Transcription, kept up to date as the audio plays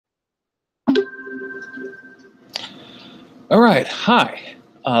All right, hi.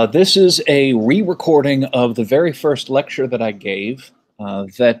 This is a re-recording of the very first lecture that I gave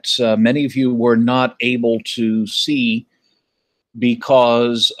that many of you were not able to see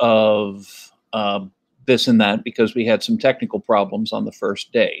because of this and that, because we had some technical problems on the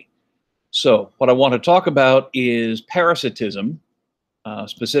first day. So what I want to talk about is parasitism.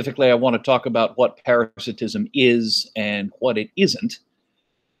 Specifically, I want to talk about what parasitism is and what it isn't.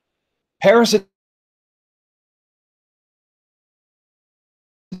 Parasitism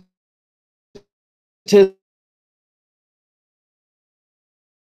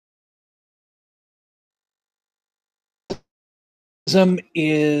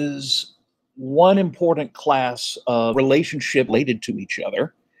is one important class of relationship related to each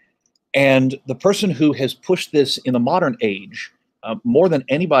other. And the person who has pushed this in the modern age more than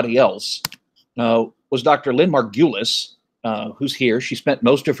anybody else was Dr. Lynn Margulis, who's here. She spent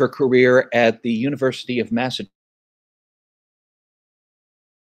most of her career at the University of Massachusetts.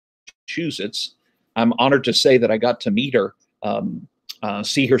 I'm honored to say that I got to meet her,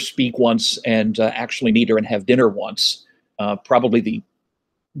 see her speak once, and actually meet her and have dinner once. Probably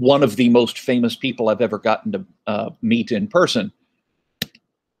one of the most famous people I've ever gotten to meet in person.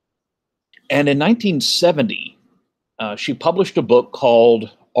 And in 1970, she published a book called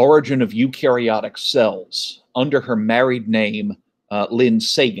Origin of Eukaryotic Cells under her married name, Lynn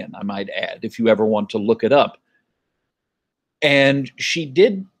Sagan, I might add, if you ever want to look it up. And she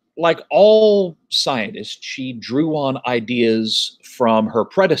did, like all scientists, she drew on ideas from her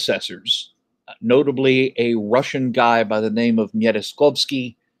predecessors, notably a Russian guy by the name of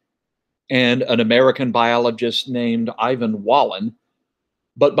Myetoskovsky and an American biologist named Ivan Wallin.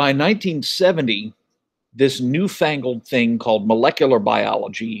 But by 1970, this newfangled thing called molecular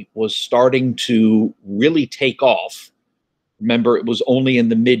biology was starting to really take off. Remember, it was only in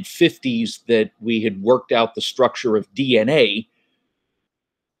the mid-50s that we had worked out the structure of DNA,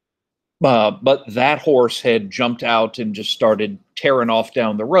 but that horse had jumped out and just started tearing off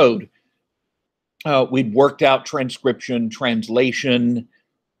down the road. We'd worked out transcription, translation.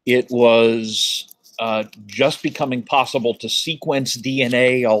 It was just becoming possible to sequence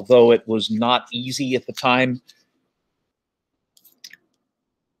DNA, although it was not easy at the time.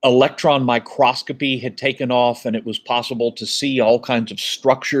 Electron microscopy had taken off, and it was possible to see all kinds of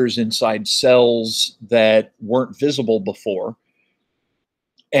structures inside cells that weren't visible before.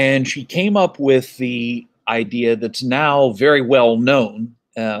 And she came up with the idea that's now very well known,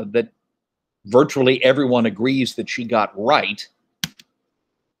 that virtually everyone agrees that she got right.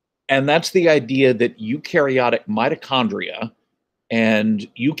 And that's the idea that eukaryotic mitochondria and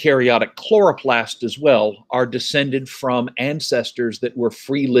eukaryotic chloroplast as well are descended from ancestors that were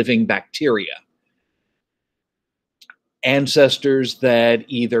free-living bacteria. Ancestors that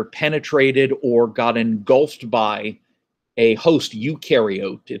either penetrated or got engulfed by a host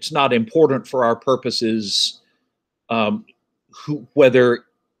eukaryote. It's not important for our purposes whether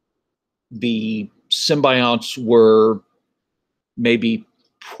the symbionts were maybe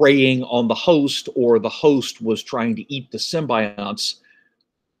preying on the host or the host was trying to eat the symbionts.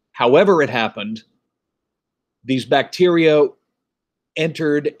 However it happened, these bacteria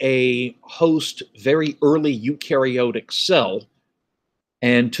entered a host very early eukaryotic cell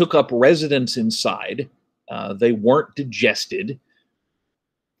and took up residence inside. They weren't digested,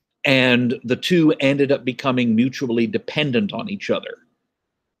 and the two ended up becoming mutually dependent on each other.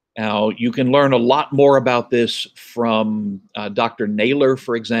 Now, you can learn a lot more about this from Dr. Naylor,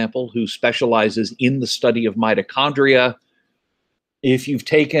 for example, who specializes in the study of mitochondria. If you've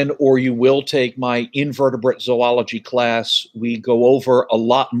taken or you will take my invertebrate zoology class, we go over a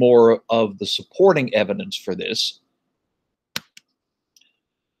lot more of the supporting evidence for this.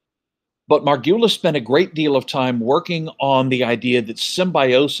 But Margulis spent a great deal of time working on the idea that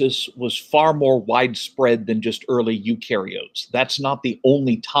symbiosis was far more widespread than just early eukaryotes. That's not the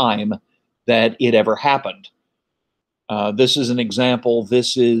only time that it ever happened. This is an example.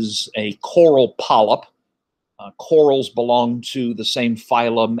 This is a coral polyp. Corals belong to the same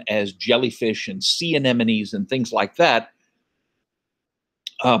phylum as jellyfish and sea anemones and things like that.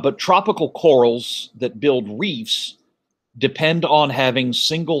 But tropical corals that build reefs depend on having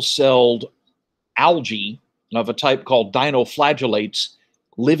single-celled algae of a type called dinoflagellates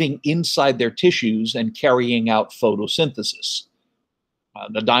living inside their tissues and carrying out photosynthesis.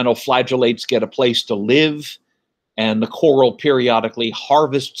 The dinoflagellates get a place to live, and the coral periodically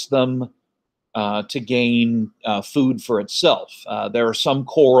harvests them to gain food for itself. There are some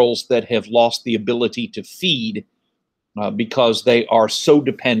corals that have lost the ability to feed because they are so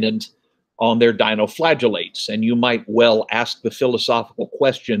dependent on their dinoflagellates. And you might well ask the philosophical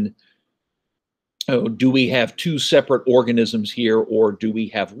question, Oh, do we have two separate organisms here, or do we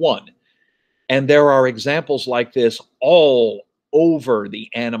have one? And there are examples like this all over the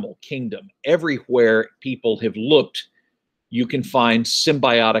animal kingdom. Everywhere people have looked, you can find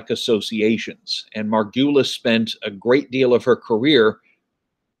symbiotic associations. And Margulis spent a great deal of her career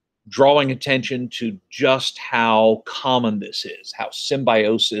drawing attention to just how common this is, how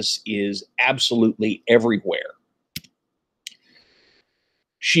symbiosis is absolutely everywhere.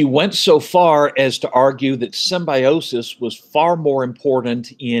 She went so far as to argue that symbiosis was far more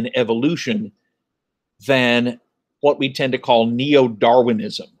important in evolution than what we tend to call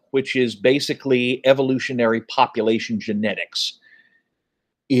neo-Darwinism, which is basically evolutionary population genetics.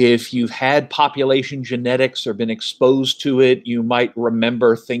 If you've had population genetics or been exposed to it, you might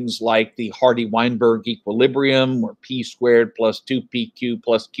remember things like the Hardy-Weinberg equilibrium, where p squared plus 2pq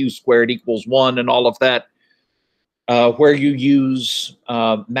plus q squared equals 1, and all of that, where you use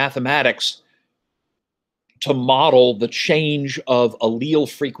mathematics to model the change of allele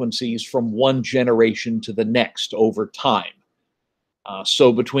frequencies from one generation to the next over time.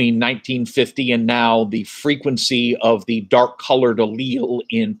 So between 1950 and now, the frequency of the dark-colored allele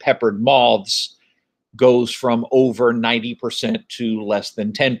in peppered moths goes from over 90% to less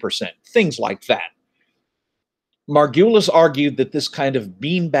than 10%, things like that. Margulis argued that this kind of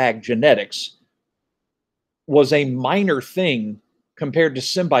beanbag genetics was a minor thing compared to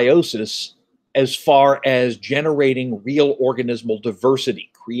symbiosis as far as generating real organismal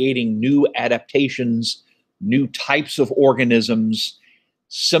diversity, creating new adaptations, new types of organisms.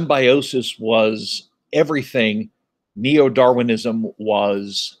 Symbiosis was everything. Neo-Darwinism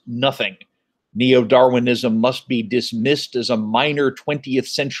was nothing. Neo-Darwinism must be dismissed as a minor 20th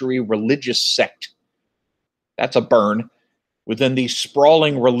century religious sect. That's a burn. Within the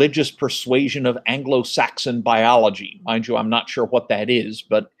sprawling religious persuasion of Anglo-Saxon biology. Mind you, I'm not sure what that is,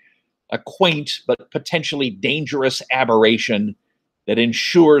 but a quaint but potentially dangerous aberration that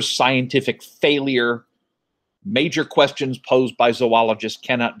ensures scientific failure. Major questions posed by zoologists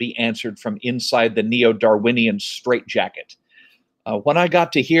cannot be answered from inside the neo-Darwinian straitjacket. When I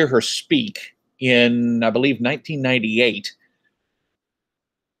got to hear her speak in, I believe, 1998,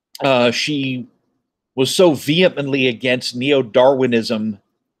 she was so vehemently against neo-Darwinism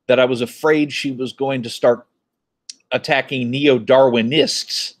that I was afraid she was going to start attacking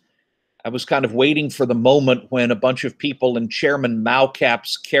neo-Darwinists. I was kind of waiting for the moment when a bunch of people in Chairman Mao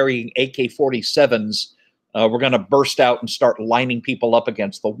caps carrying AK-47s were going to burst out and start lining people up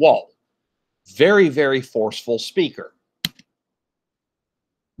against the wall. Very, very forceful speaker.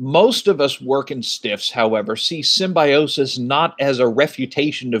 Most of us working stiffs, however, see symbiosis not as a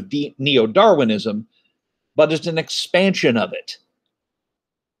refutation of neo-Darwinism, but as an expansion of it.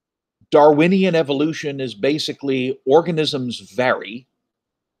 Darwinian evolution is basically organisms vary,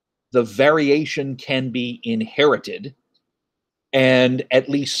 the variation can be inherited, and at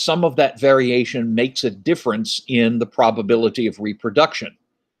least some of that variation makes a difference in the probability of reproduction.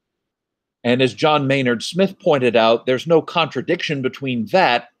 And as John Maynard Smith pointed out, there's no contradiction between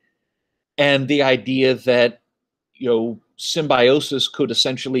that and the idea that, symbiosis could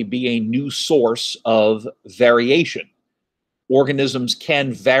essentially be a new source of variation. Organisms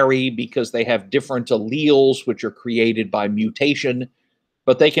can vary because they have different alleles, which are created by mutation,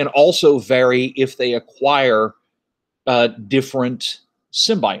 but they can also vary if they acquire different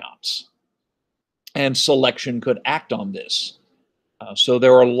symbionts. And selection could act on this. So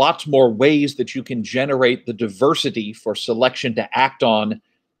there are lots more ways that you can generate the diversity for selection to act on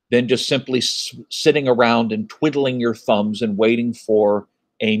than just simply sitting around and twiddling your thumbs and waiting for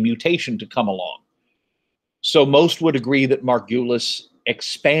a mutation to come along. So most would agree that Margulis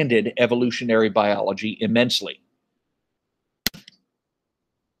expanded evolutionary biology immensely.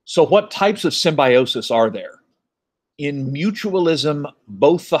 So what types of symbiosis are there? In mutualism,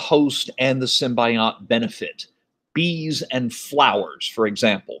 both the host and the symbiont benefit. Bees and flowers, for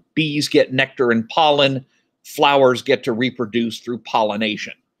example. Bees get nectar and pollen. Flowers get to reproduce through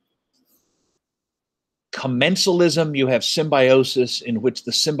pollination. Commensalism, you have symbiosis in which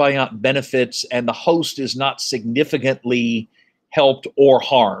the symbiont benefits and the host is not significantly helped or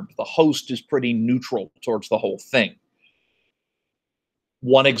harmed. The host is pretty neutral towards the whole thing.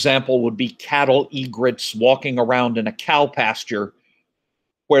 One example would be cattle egrets walking around in a cow pasture.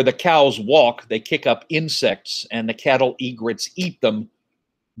 Where the cows walk, they kick up insects and the cattle egrets eat them.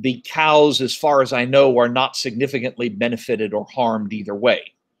 The cows, as far as I know, are not significantly benefited or harmed either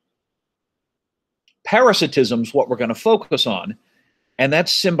way. Parasitism is what we're going to focus on, and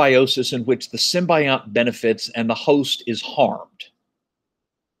that's symbiosis in which the symbiont benefits and the host is harmed.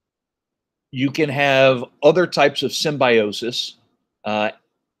 You can have other types of symbiosis.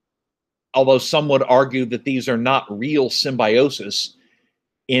 although some would argue that these are not real symbiosis.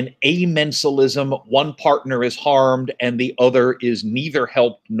 In amensalism, one partner is harmed and the other is neither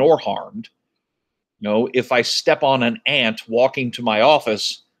helped nor harmed. If I step on an ant walking to my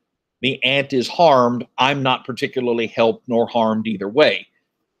office, the ant is harmed. I'm not particularly helped nor harmed either way.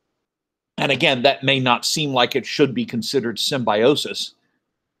 And again, that may not seem like it should be considered symbiosis.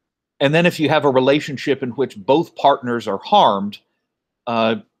 And then if you have a relationship in which both partners are harmed,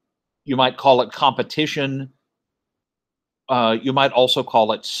 you might call it competition. You might also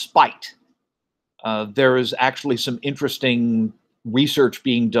call it spite. There is actually some interesting research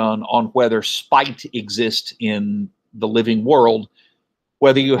being done on whether spite exists in the living world,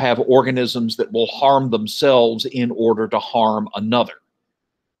 whether you have organisms that will harm themselves in order to harm another.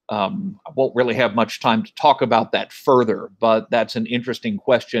 I won't really have much time to talk about that further, but that's an interesting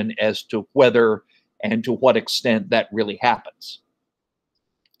question as to whether and to what extent that really happens.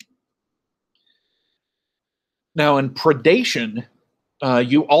 Now, in predation,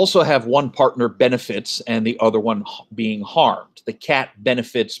 you also have one partner benefits and the other one being harmed. The cat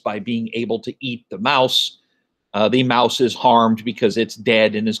benefits by being able to eat the mouse. The mouse is harmed because it's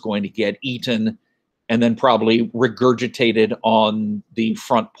dead and is going to get eaten and then probably regurgitated on the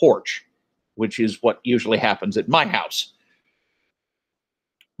front porch, which is what usually happens at my house.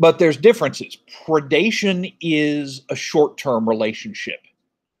 But there's differences. Predation is a short-term relationship.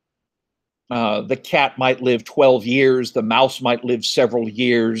 The cat might live 12 years, the mouse might live several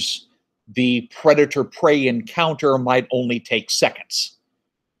years, the predator-prey encounter might only take seconds.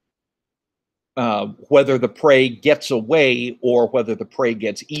 Whether the prey gets away or whether the prey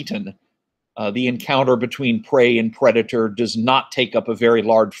gets eaten, the encounter between prey and predator does not take up a very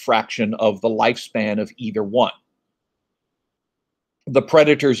large fraction of the lifespan of either one. The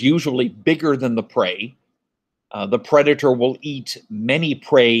predator is usually bigger than the prey. The predator will eat many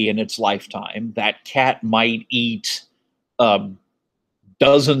prey in its lifetime. That cat might eat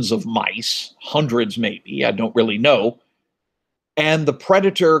dozens of mice, hundreds maybe, I don't really know. And the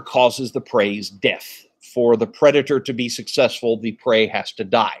predator causes the prey's death. For the predator to be successful, the prey has to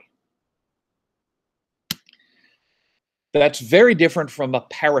die. That's very different from a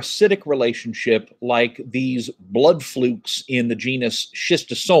parasitic relationship like these blood flukes in the genus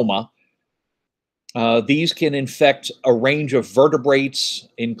Schistosoma. These can infect a range of vertebrates,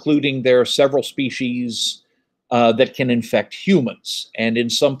 including there are several species that can infect humans. And in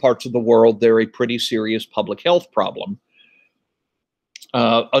some parts of the world, they're a pretty serious public health problem.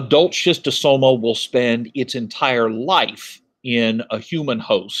 Adult schistosoma will spend its entire life in a human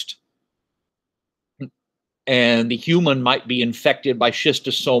host. And the human might be infected by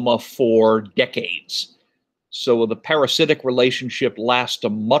schistosoma for decades. So the parasitic relationship lasts a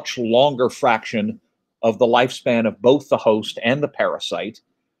much longer fraction of the lifespan of both the host and the parasite.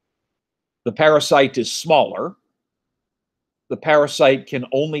 The parasite is smaller. The parasite can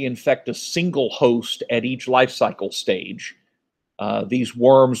only infect a single host at each life cycle stage. These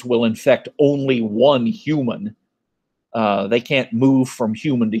worms will infect only one human. They can't move from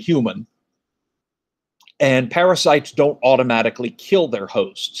human to human. And parasites don't automatically kill their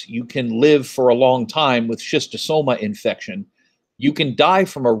hosts. You can live for a long time with schistosoma infection. You can die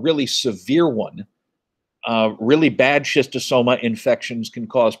from a really severe one. Really bad schistosoma infections can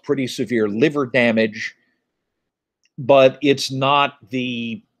cause pretty severe liver damage, but it's not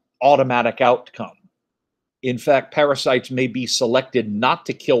the automatic outcome. In fact, parasites may be selected not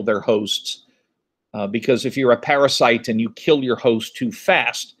to kill their hosts because if you're a parasite and you kill your host too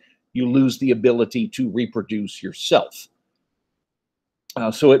fast, you lose the ability to reproduce yourself.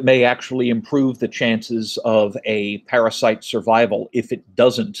 So it may actually improve the chances of a parasite survival if it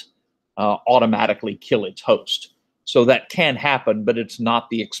doesn't automatically kill its host. So that can happen, but it's not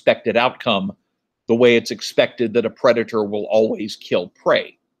the expected outcome the way it's expected that a predator will always kill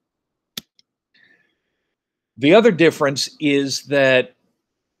prey. The other difference is that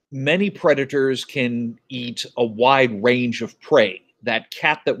many predators can eat a wide range of prey. That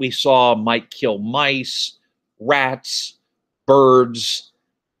cat that we saw might kill mice, rats, birds,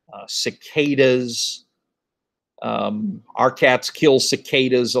 cicadas. Our cats kill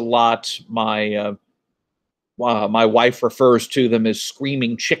cicadas a lot. My wife refers to them as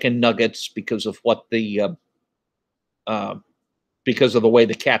screaming chicken nuggets because of what because of the way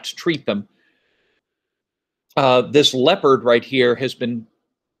the cats treat them. This leopard right here has been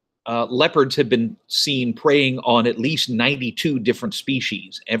leopards have been seen preying on at least 92 different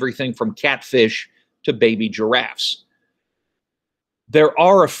species, everything from catfish to baby giraffes. There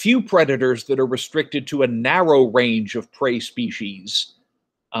are a few predators that are restricted to a narrow range of prey species.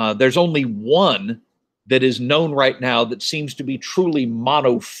 There's only one that is known right now that seems to be truly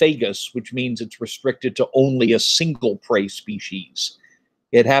monophagous, which means it's restricted to only a single prey species.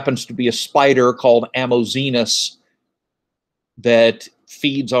 It happens to be a spider called Amoxenus that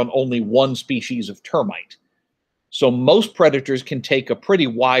feeds on only one species of termite. So most predators can take a pretty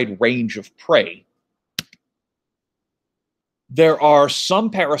wide range of prey. There are some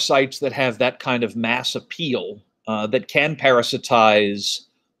parasites that have that kind of mass appeal that can parasitize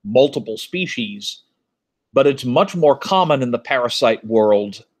multiple species, but it's much more common in the parasite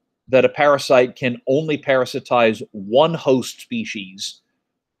world that a parasite can only parasitize one host species,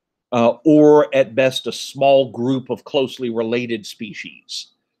 or at best a small group of closely related species.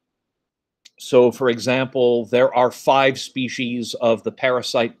 So, for example, there are 5 species of the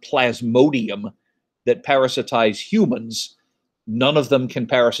parasite Plasmodium that parasitize humans. None of them can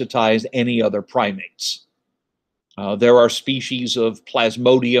parasitize any other primates. There are species of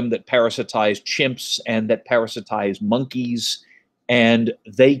Plasmodium that parasitize chimps and that parasitize monkeys, and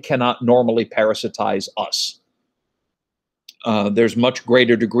they cannot normally parasitize us. There's much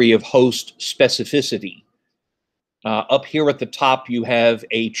greater degree of host specificity. Up here at the top, you have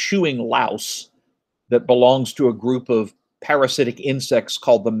a chewing louse that belongs to a group of parasitic insects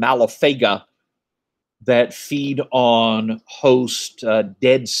called the Malophaga that feed on host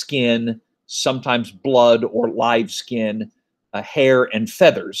dead skin, sometimes blood or live skin, hair, and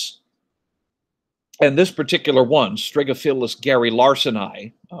feathers. And this particular one, Strigophilus Gary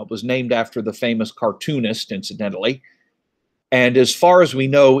Larsoni, was named after the famous cartoonist, incidentally. And as far as we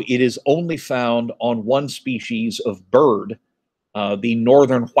know, it is only found on one species of bird, the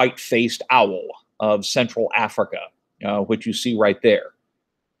northern white-faced owl of Central Africa, which you see right there.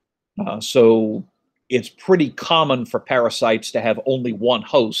 So it's pretty common for parasites to have only one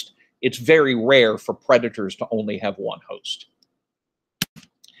host. It's very rare for predators to only have one host.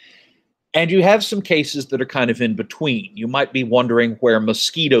 And you have some cases that are kind of in between. You might be wondering where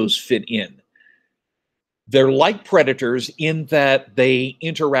mosquitoes fit in. They're like predators in that they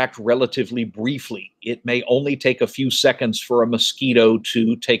interact relatively briefly. It may only take a few seconds for a mosquito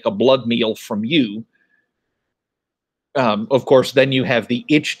to take a blood meal from you. Of course, then you have the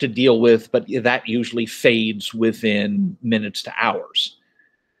itch to deal with, but that usually fades within minutes to hours.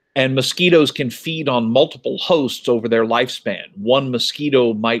 And mosquitoes can feed on multiple hosts over their lifespan. One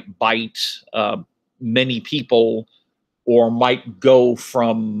mosquito might bite many people, or might go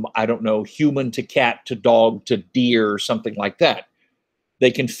from, I don't know, human to cat to dog to deer, something like that. They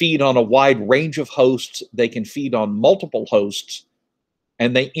can feed on a wide range of hosts. They can feed on multiple hosts,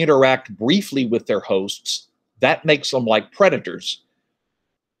 and they interact briefly with their hosts. That makes them like predators.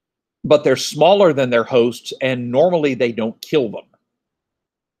 But they're smaller than their hosts, and normally they don't kill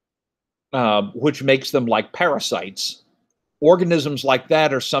them, which makes them like parasites. Organisms like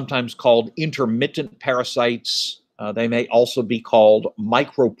that are sometimes called intermittent parasites. They may also be called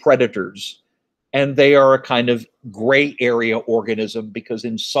micropredators, and they are a kind of gray area organism because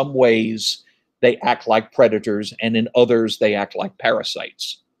in some ways they act like predators and in others they act like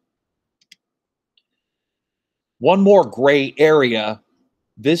parasites. One more gray area,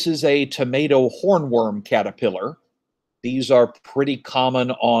 this is a tomato hornworm caterpillar. These are pretty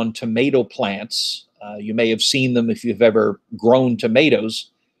common on tomato plants. You may have seen them if you've ever grown tomatoes.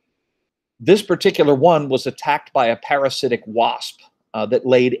 This particular one was attacked by a parasitic wasp that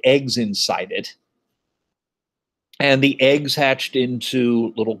laid eggs inside it. And the eggs hatched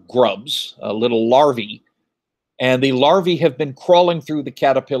into little grubs, little larvae. And the larvae have been crawling through the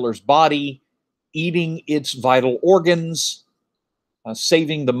caterpillar's body, eating its vital organs,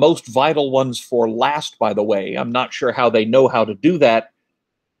 saving the most vital ones for last, by the way. I'm not sure how they know how to do that.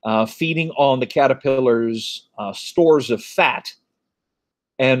 Feeding on the caterpillar's stores of fat.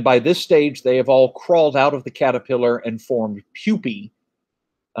 And by this stage, they have all crawled out of the caterpillar and formed pupae,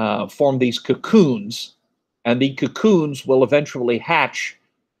 formed these cocoons. And the cocoons will eventually hatch,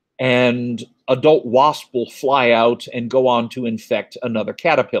 and adult wasp will fly out and go on to infect another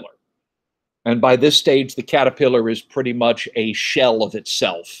caterpillar. And by this stage, the caterpillar is pretty much a shell of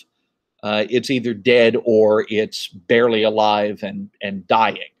itself. It's either dead or it's barely alive and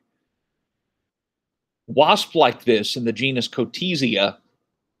dying. Wasps like this in the genus Cotesia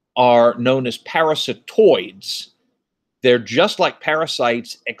are known as parasitoids. They're just like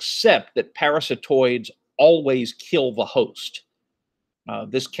parasites, except that parasitoids always kill the host.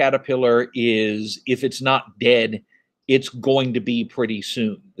 This caterpillar is, if it's not dead, it's going to be pretty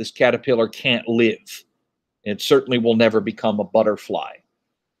soon. This caterpillar can't live. It certainly will never become a butterfly.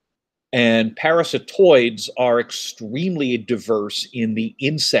 And parasitoids are extremely diverse in the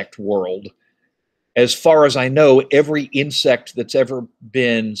insect world. As far as I know, every insect that's ever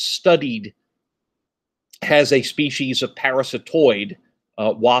been studied has a species of parasitoid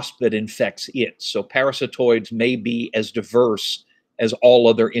wasp that infects it. So parasitoids may be as diverse as all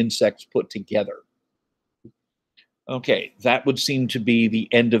other insects put together. Okay, that would seem to be the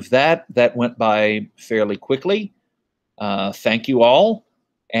end of that. That went by fairly quickly. Thank you all.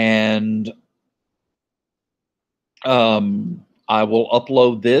 And I will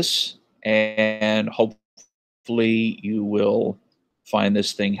upload this, and hopefully you will find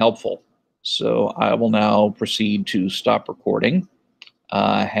this thing helpful. So I will now proceed to stop recording.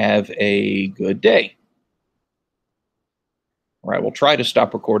 Have a good day. Or I will try to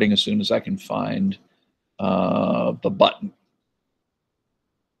stop recording as soon as I can find the button.